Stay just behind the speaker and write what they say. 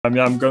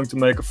Yeah, I'm going to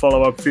make a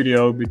follow-up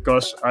video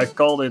because I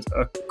called it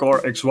a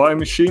CoreXY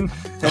machine.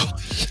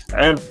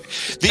 and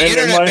the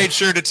internet made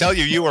sure to tell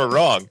you you were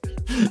wrong.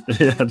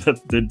 Yeah,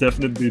 they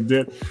definitely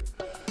did.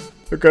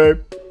 Okay,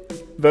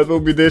 that will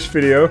be this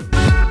video.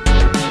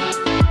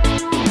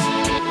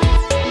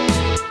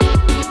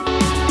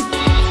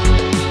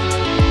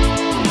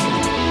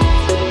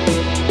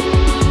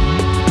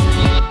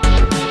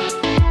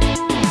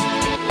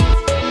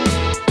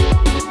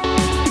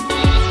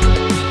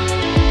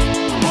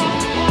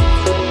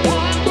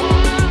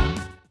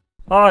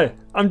 Hi,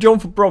 I'm John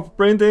from Proper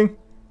Printing,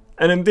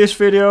 and in this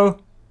video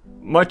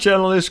my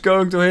channel is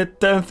going to hit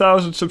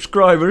 10,000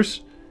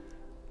 subscribers.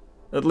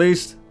 At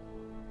least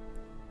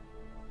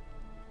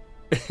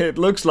it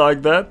looks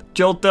like that.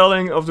 Joel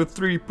Telling of the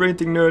 3D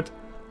Printing Nerd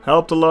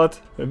helped a lot.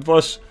 It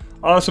was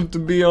awesome to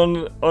be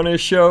on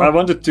his show. I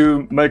wanted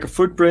to make a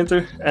food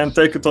printer and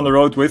take it on the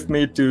road with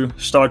me to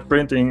start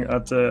printing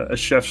at a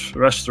chef's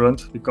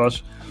restaurant,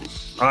 because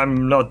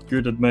I'm not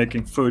good at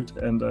making food,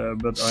 and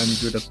but I'm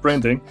good at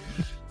printing.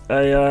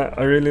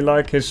 I really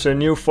like his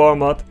new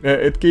format.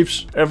 It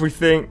keeps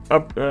everything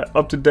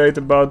up to date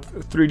about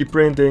 3D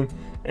printing,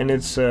 and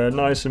it's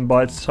nice and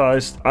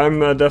bite-sized.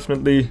 I'm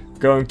definitely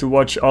going to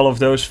watch all of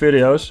those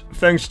videos.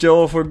 Thanks,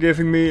 Joel, for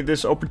giving me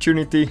this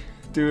opportunity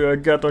to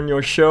get on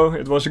your show.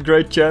 It was a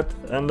great chat,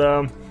 and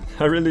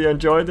I really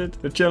enjoyed it.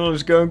 The channel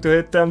is going to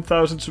hit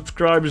 10,000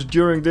 subscribers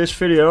during this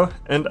video,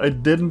 and I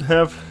didn't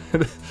have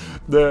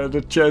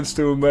the chance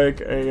to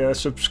make a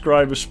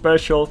subscriber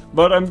special,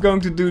 but I'm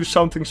going to do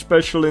something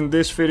special in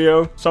this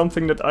video,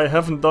 something that I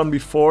haven't done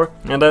before,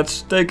 and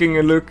that's taking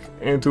a look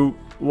into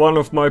one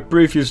of my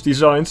previous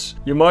designs.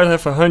 You might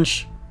have a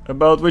hunch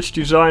about which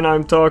design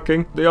I'm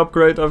talking. The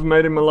upgrade I've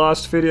made in my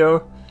last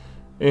video,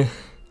 in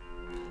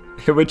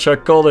which I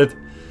called it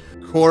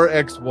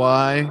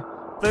CoreXY.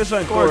 This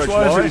ain't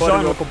CoreXY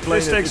design.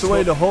 This takes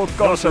away the whole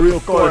concept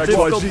of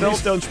CoreXY.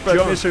 Please don't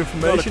spread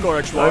misinformation.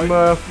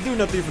 I do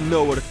not even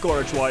know what a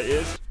CoreXY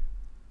is.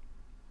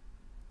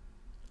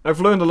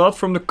 I've learned a lot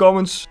from the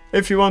comments.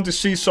 If you want to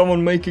see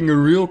someone making a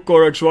real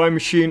CoreXY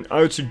machine,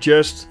 I would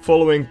suggest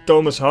following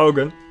Thomas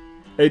Haugen,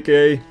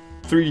 aka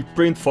 3D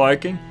Print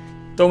Viking.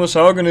 Thomas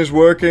Haugen is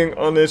working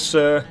on this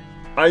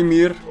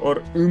Ymir or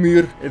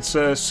Umir. It's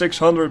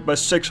 600 by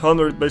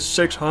 600 by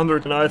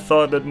 600, and I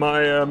thought that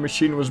my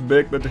machine was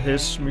big, but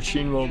his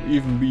machine will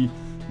even be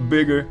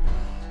bigger.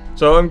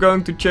 So I'm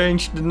going to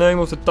change the name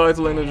of the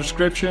title in the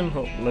description.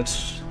 Oh,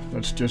 let's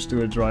just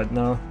do it right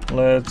now.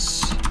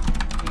 Let's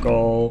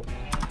call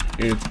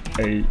it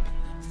a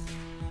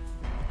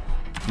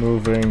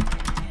moving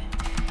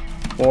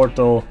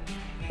portal.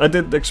 I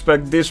didn't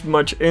expect this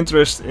much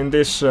interest in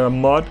this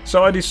mod,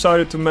 so I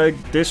decided to make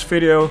this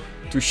video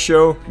to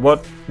show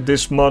what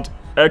this mod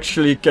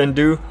actually can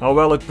do, how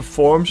well it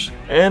performs.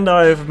 And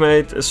I have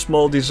made a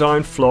small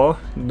design flaw,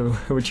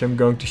 which I'm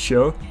going to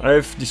show. I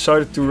have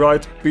decided to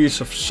write a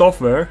piece of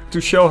software to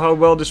show how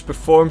well this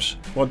performs.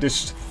 What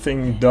this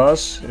thing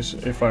does is,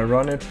 if I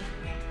run it,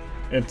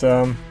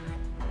 well,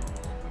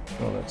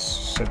 let's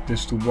set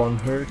this to 1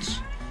 Hertz.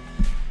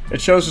 It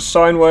shows a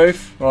sine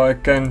wave. Well, I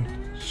can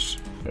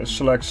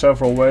select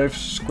several waves,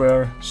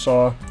 square,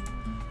 saw,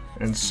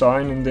 and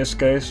sine in this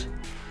case.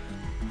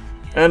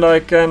 And I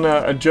can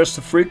adjust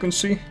the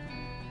frequency,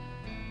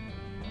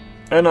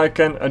 and I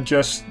can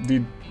adjust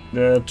the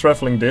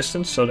traveling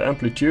distance, so the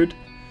amplitude.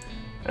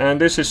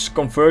 And this is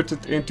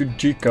converted into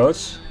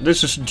G-codes.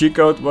 This is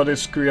G-code what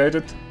is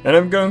created, and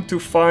I'm going to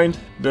find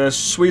the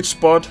sweet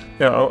spot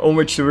on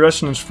which the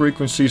resonance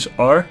frequencies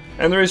are.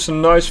 And there is a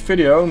nice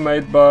video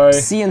made by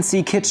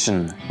CNC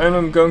Kitchen, and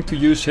I'm going to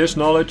use his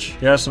knowledge.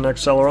 He has an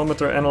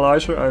accelerometer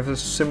analyzer. I have a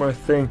similar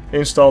thing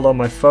installed on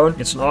my phone.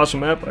 It's an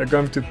awesome app. I'm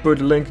going to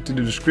put a link into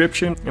the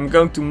description. I'm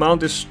going to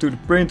mount this to the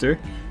printer.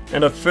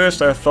 And at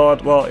first I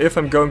thought, well, if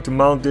I'm going to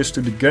mount this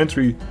to the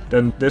gantry,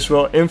 then this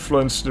will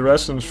influence the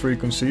resonance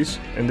frequencies,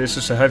 and this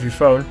is a heavy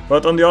phone.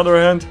 But on the other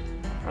hand,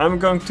 I'm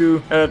going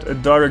to add a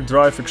direct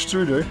drive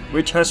extruder,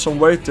 which has some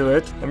weight to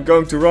it. I'm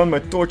going to run my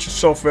torture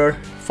software,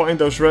 find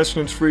those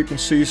resonance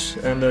frequencies,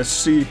 and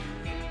see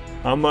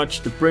how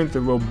much the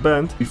printer will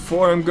bend.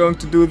 Before I'm going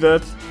to do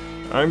that,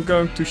 I'm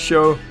going to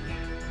show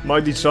my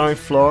design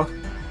flaw,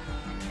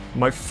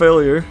 my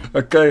failure.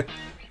 Okay,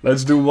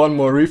 let's do one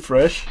more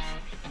refresh.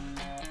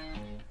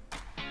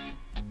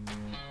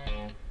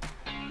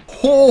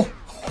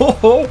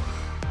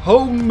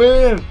 Oh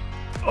man!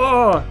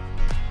 Oh,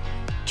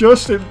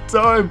 just in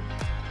time!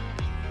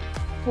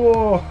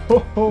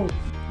 Oh,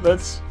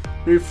 let's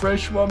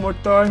refresh one more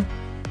time.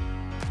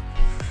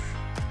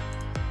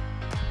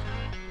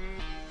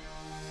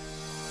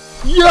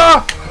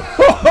 Yeah!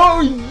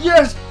 Oh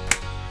yes!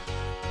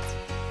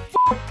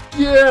 Fuck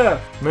yeah!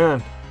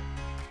 Man,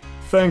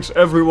 thanks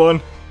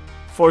everyone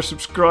for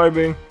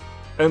subscribing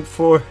and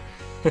for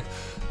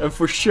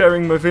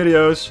sharing my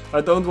videos. I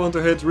don't want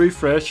to hit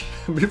refresh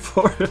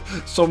before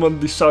someone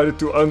decided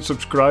to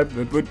unsubscribe.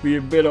 That would be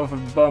a bit of a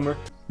bummer.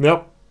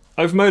 Yep,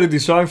 I've made a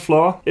design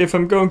flaw. If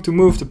I'm going to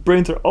move the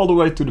printer all the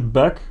way to the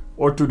back,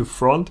 or to the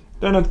front,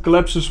 then it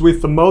collapses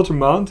with the motor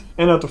mount,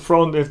 and at the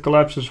front it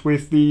collapses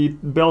with the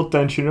belt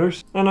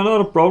tensioners. And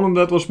another problem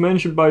that was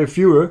mentioned by a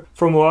viewer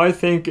from who I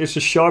think is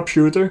a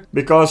sharpshooter,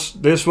 because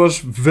this was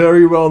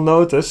very well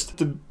noticed.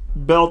 The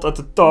belt at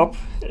the top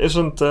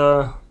isn't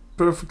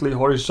perfectly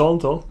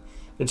horizontal.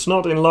 It's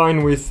not in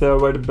line with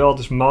where the belt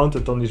is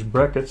mounted on these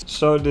brackets,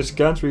 so this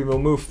gantry will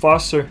move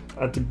faster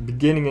at the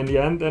beginning and the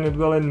end than it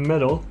will in the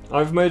middle.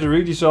 I've made a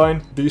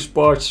redesign. These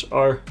parts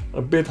are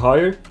a bit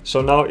higher,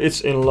 so now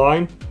it's in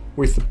line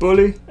with the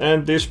pulley,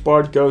 and this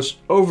part goes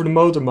over the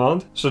motor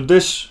mount. So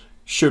this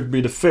should be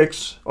the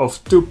fix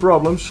of two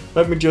problems.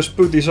 Let me just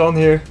put these on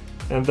here,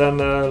 and then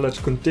let's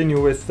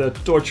continue with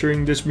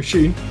torturing this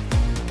machine.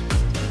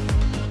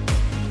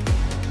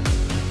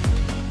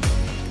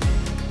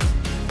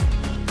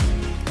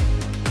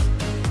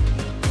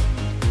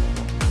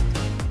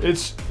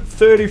 It's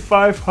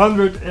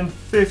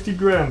 3,550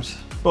 grams.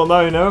 Well, now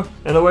you know.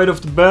 And the weight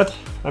of the bed,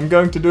 I'm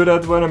going to do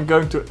that when I'm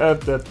going to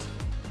add that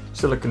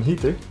silicone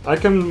heater. I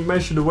can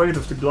measure the weight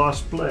of the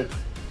glass plate.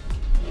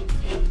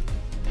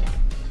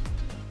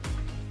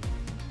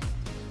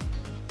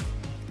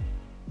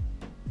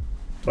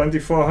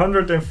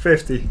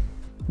 $2,450.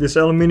 This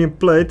aluminium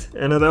plate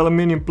and that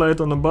aluminium plate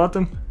on the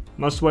bottom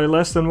must weigh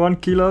less than 1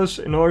 kilo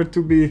in order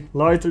to be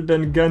lighter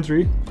than the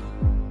gantry.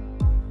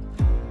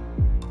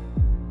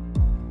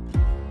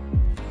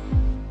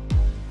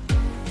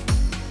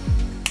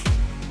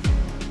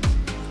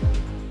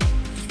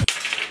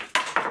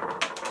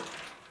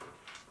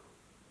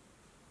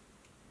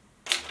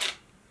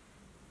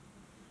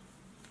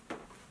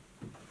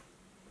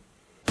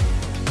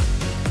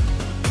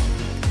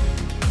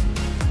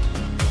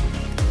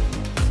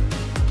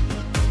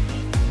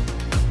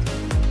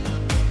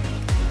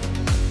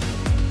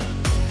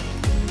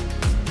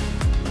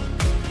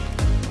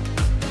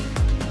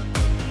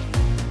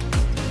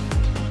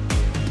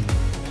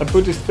 I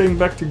put this thing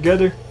back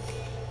together.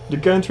 The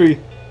gantry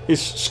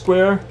is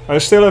square. I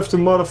still have to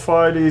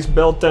modify these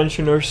belt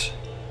tensioners,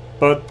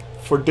 but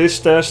for this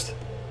test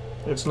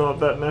it's not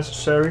that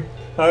necessary.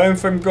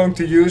 If I'm going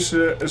to use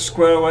a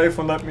square wave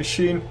on that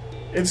machine,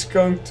 it's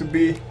going to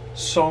be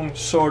some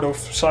sort of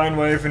sine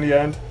wave in the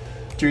end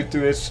due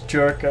to its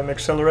jerk and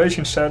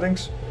acceleration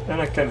settings.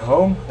 And I can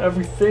home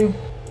everything.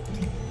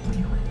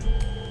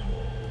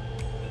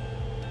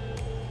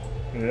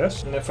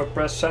 Yes, and if I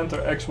press center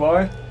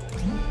XY,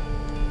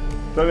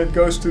 then it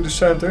goes to the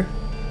center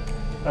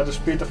at a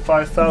speed of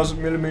 5,000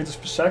 millimeters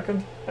per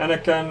second. And I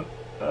can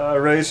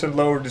raise and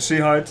lower the Z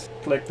height.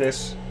 Click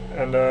this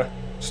and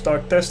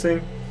start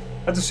testing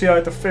at the Z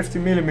height of 50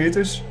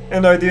 millimeters.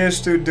 And the idea is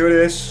to do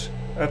this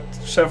at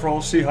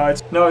several Z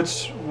heights. Now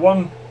it's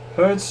 1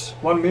 Hertz,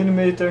 1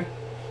 millimeter.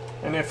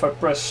 And if I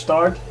press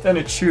start, then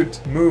it should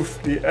move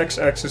the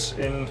x-axis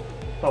in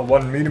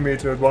 1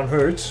 millimeter at 1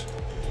 Hertz.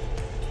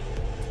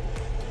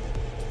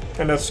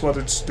 And that's what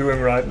it's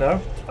doing right now.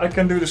 I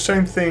can do the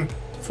same thing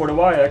for the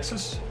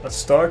y-axis. Let's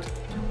start.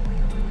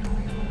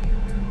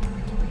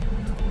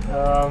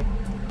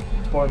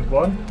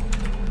 0.1.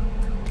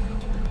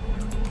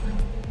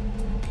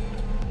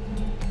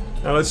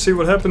 Now let's see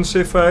what happens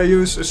if I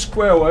use a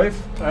square wave.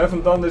 I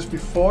haven't done this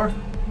before,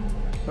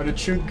 but it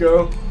should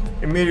go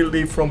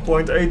immediately from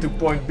point A to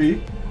point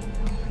B.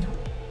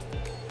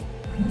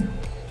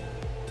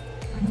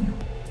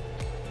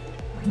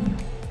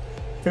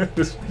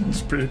 This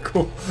is pretty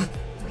cool.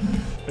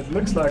 It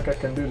looks like I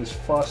can do this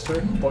faster.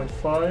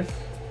 0.5.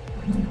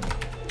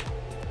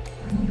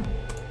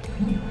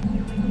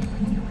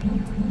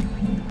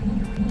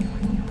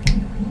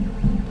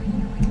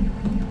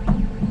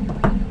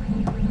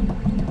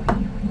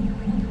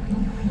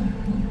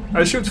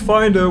 I should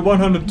find a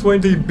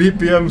 120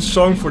 BPM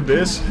song for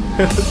this.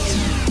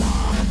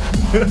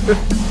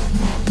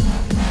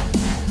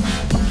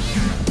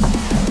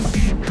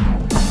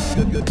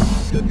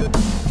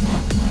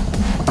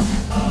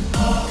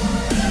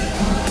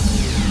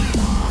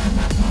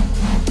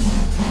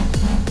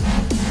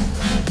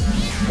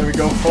 Can we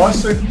go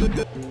faster? 2.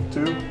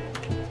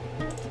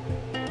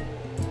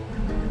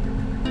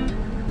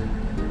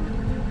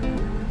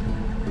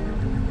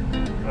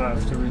 I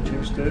have to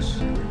reduce this.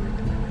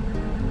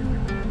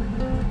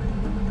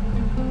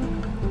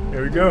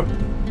 Here we go.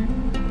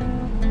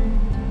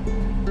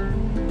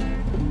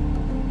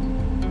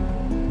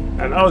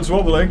 And now it's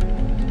wobbling.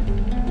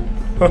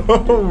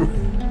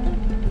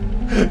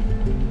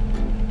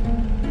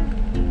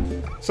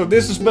 So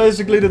this is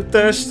basically the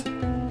test.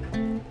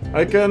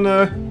 I can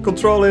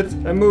control it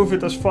and move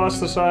it as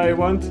fast as I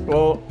want.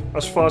 Well,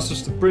 as fast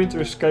as the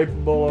printer is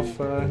capable of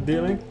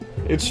dealing.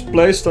 It's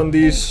placed on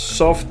these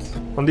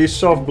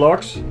soft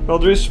blocks. Well,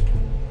 there is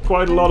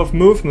quite a lot of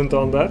movement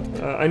on that.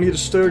 I need a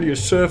sturdier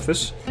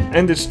surface,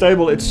 and this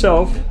table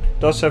itself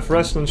does have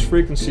resonance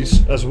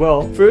frequencies as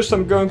well. First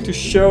I'm going to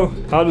show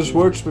how this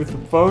works with the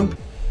phone.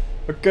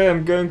 Okay,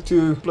 I'm going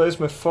to place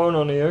my phone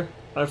on here.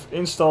 I've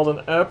installed an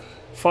app,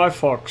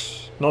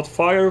 Firefox. Not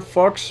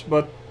Firefox,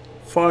 but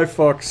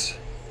Firefox.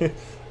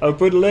 I'll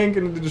put a link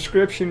in the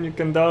description. You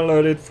can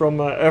download it from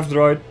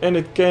F-Droid, and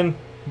it can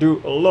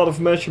do a lot of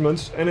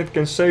measurements, and it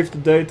can save the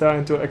data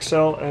into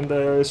Excel and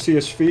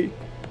CSV.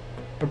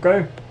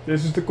 Okay,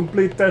 this is the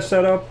complete test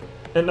setup,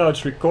 and now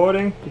it's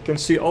recording. You can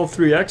see all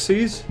 3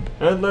 axes,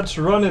 and let's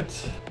run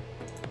it.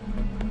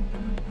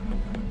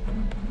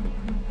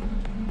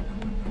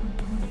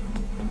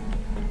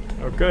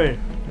 Okay,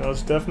 now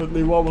it's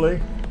definitely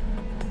wobbling.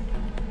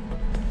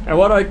 And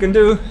what I can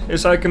do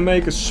is I can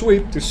make a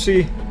sweep to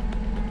see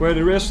where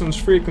the resonance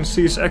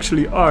frequencies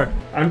actually are.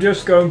 I'm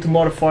just going to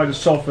modify the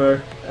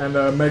software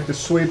and make the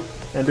sweep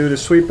and do the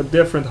sweep at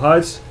different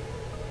heights,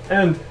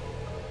 and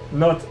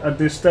not at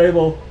this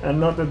table and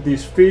not at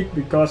these feet,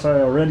 because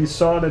I already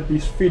saw that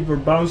these feet were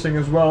bouncing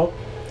as well.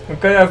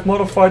 Okay, I've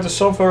modified the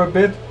software a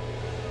bit.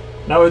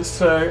 Now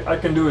it's I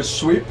can do a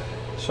sweep,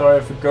 so I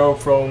have to go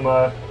from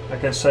I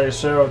can say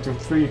 0 to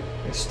 3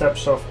 in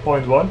steps of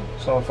 0.1.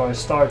 So if I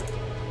start,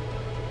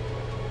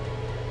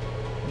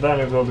 then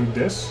it will do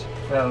this.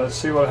 Yeah, let's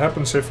see what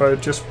happens if I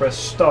just press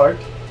start.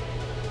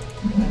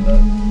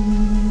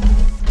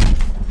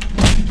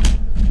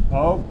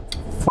 Oh,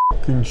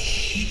 fucking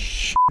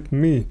shit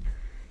me.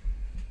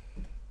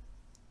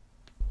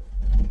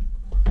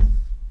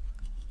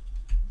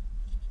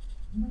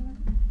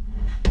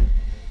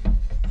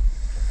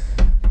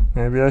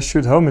 Maybe I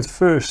should home it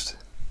first.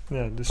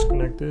 Yeah,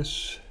 disconnect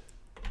this.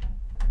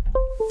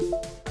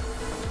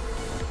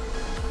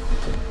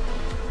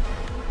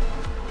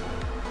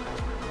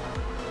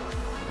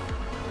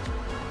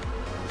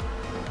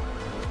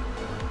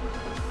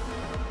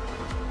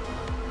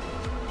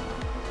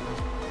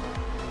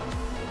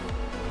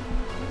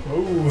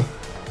 Oh.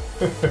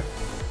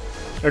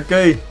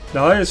 Okay, the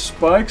highest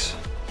spikes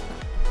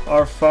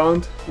are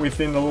found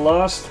within the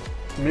last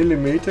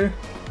millimeter.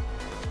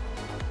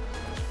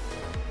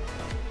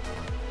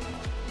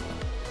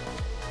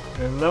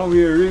 And now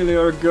we really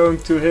are going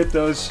to hit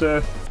those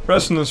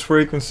resonance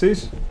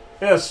frequencies.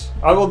 Yes,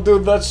 I will do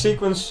that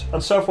sequence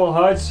at several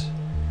heights,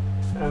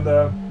 and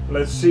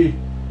let's see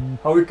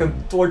how we can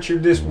torture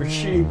this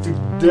machine to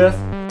death.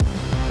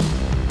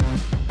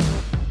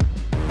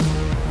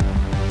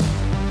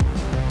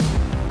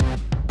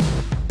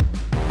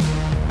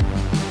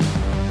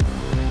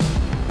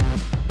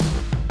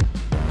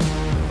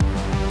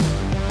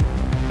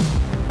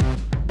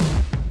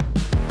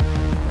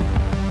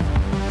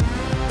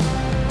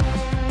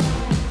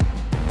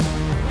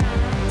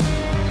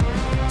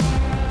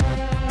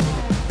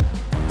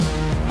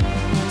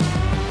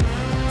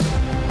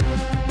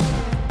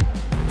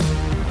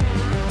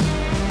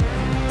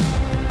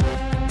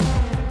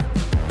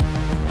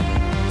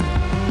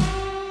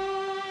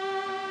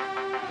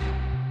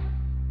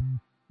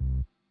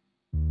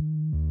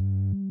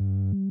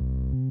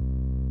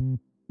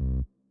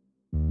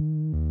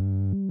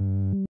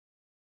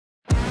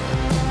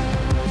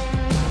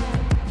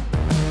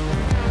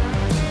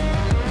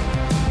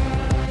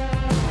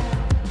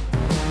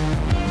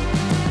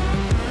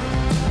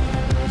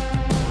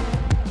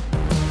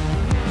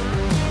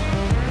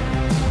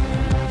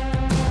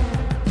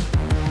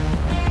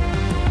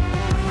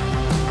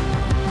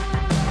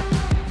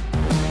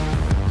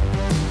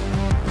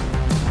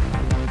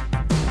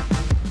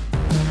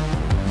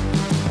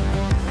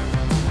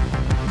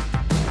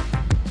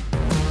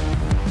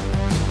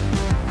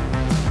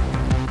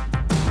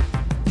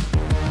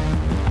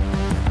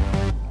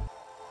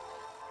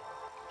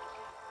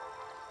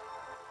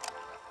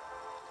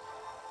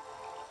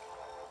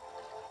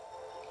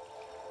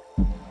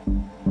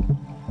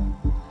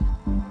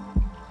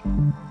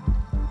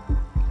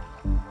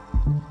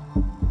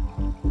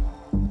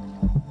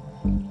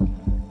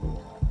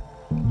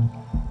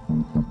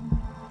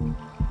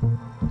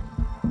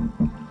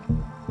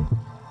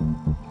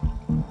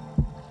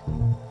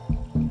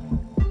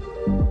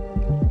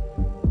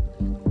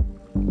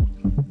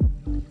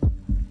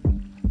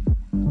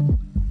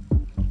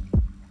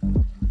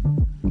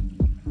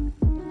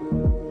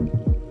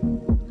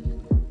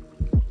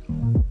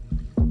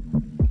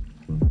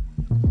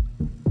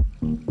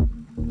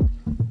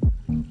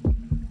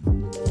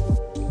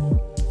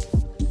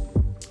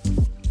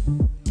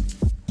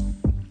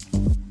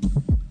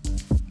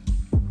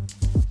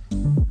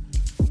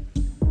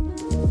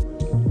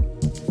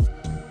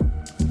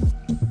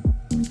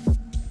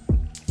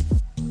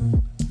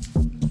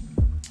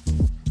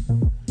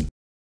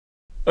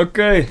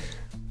 Okay,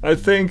 I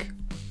think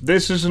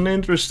this is an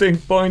interesting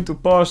point to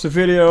pause the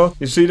video.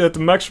 You see that the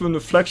maximum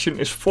deflection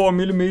is 4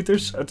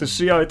 mm at the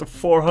Z height of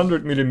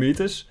 400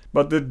 mm,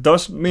 but it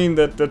doesn't mean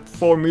that that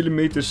 4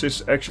 mm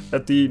is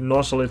at the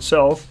nozzle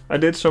itself. I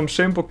did some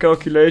simple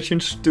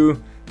calculations to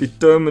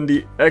determine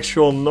the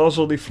actual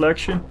nozzle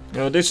deflection.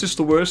 This is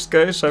the worst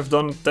case. I've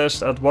done a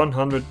test at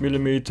 100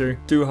 mm,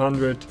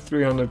 200,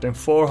 300 and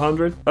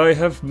 400. I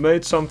have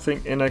made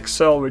something in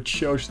Excel which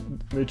shows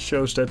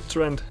that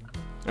trend.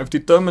 I've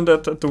determined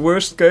that at the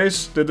worst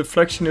case the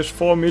deflection is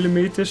 4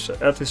 mm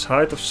at its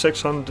height of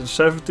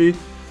 670,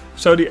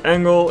 so the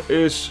angle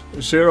is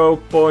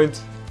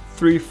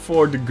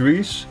 0.34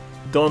 degrees,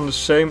 done the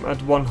same at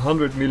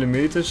 100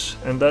 mm,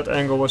 and that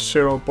angle was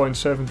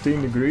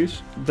 0.17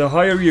 degrees. The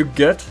higher you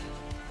get,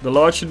 the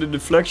larger the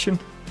deflection,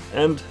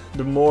 and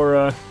the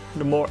more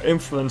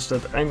influence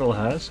that angle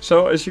has.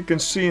 So as you can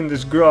see in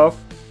this graph,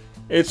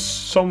 it's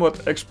somewhat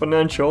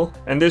exponential,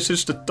 and this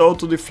is the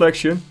total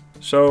deflection.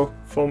 So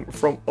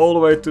from all the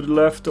way to the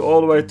left to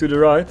all the way to the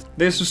right.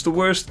 This is the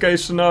worst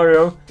case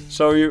scenario,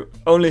 so you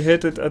only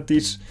hit it at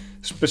these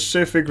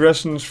specific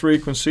resonance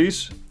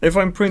frequencies. If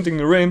I'm printing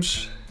the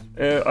rims,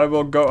 I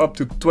will go up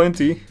to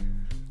 20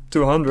 to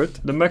 100.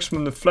 The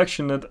maximum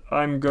deflection that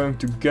I'm going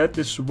to get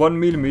is 1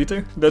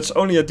 millimeter. That's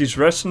only at these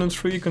resonance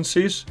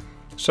frequencies.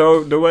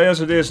 So the way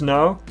as it is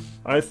now,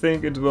 I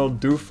think it will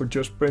do for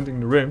just printing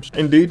the rims.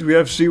 Indeed, we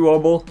have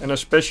Z-wobble, and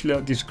especially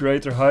at these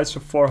greater heights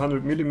of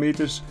 400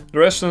 millimeters. The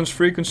resonance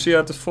frequency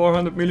at the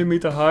 400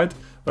 millimeter height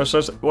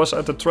was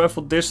at a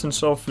travel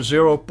distance of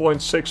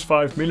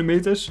 0.65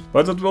 millimeters.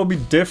 But it will be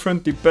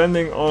different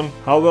depending on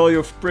how well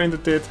you've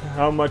printed it,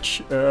 how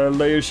much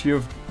layers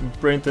you've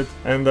printed,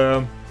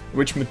 and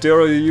which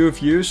material you've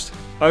used.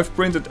 I've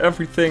printed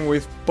everything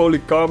with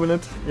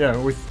polycarbonate,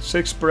 with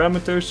 6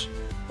 parameters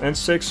and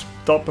 6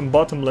 top and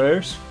bottom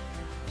layers.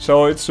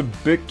 So it's a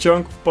big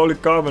chunk of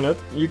polycarbonate.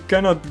 You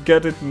cannot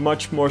get it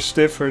much more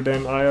stiffer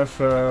than I have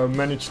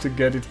managed to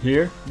get it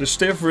here. The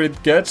stiffer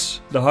it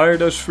gets, the higher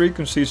those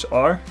frequencies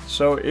are.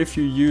 So if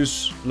you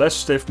use less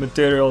stiff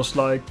materials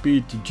like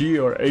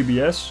PETG or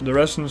ABS, the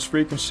resonance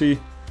frequency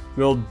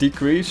will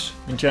decrease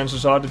and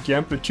chances are that the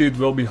amplitude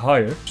will be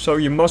higher. So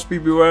you must be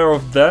aware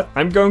of that.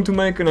 I'm going to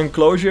make an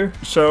enclosure,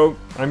 so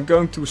I'm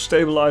going to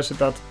stabilize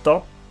it at the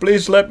top.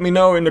 Please let me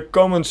know in the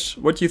comments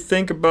what you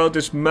think about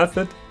this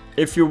method.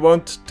 If you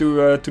want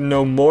to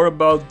know more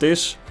about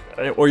this,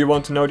 or you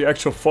want to know the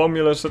actual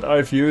formulas that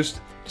I've used,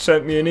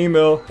 send me an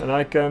email and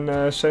I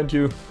can send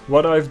you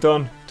what I've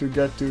done to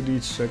get to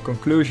these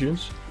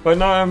conclusions. But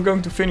now I'm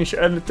going to finish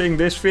editing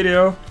this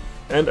video,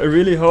 and I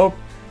really hope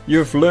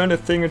you've learned a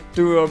thing or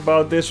two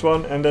about this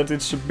one and that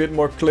it's a bit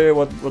more clear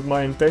what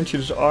my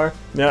intentions are.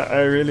 Yeah,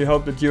 I really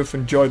hope that you've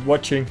enjoyed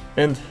watching,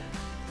 and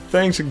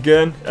thanks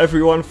again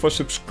everyone for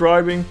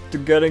subscribing to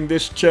getting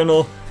this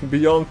channel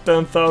beyond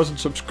 10,000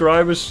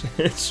 subscribers.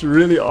 It's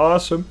really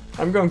awesome.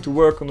 I'm going to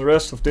work on the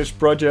rest of this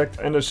project,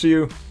 and I'll see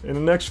you in the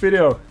next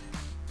video.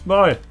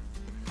 Bye!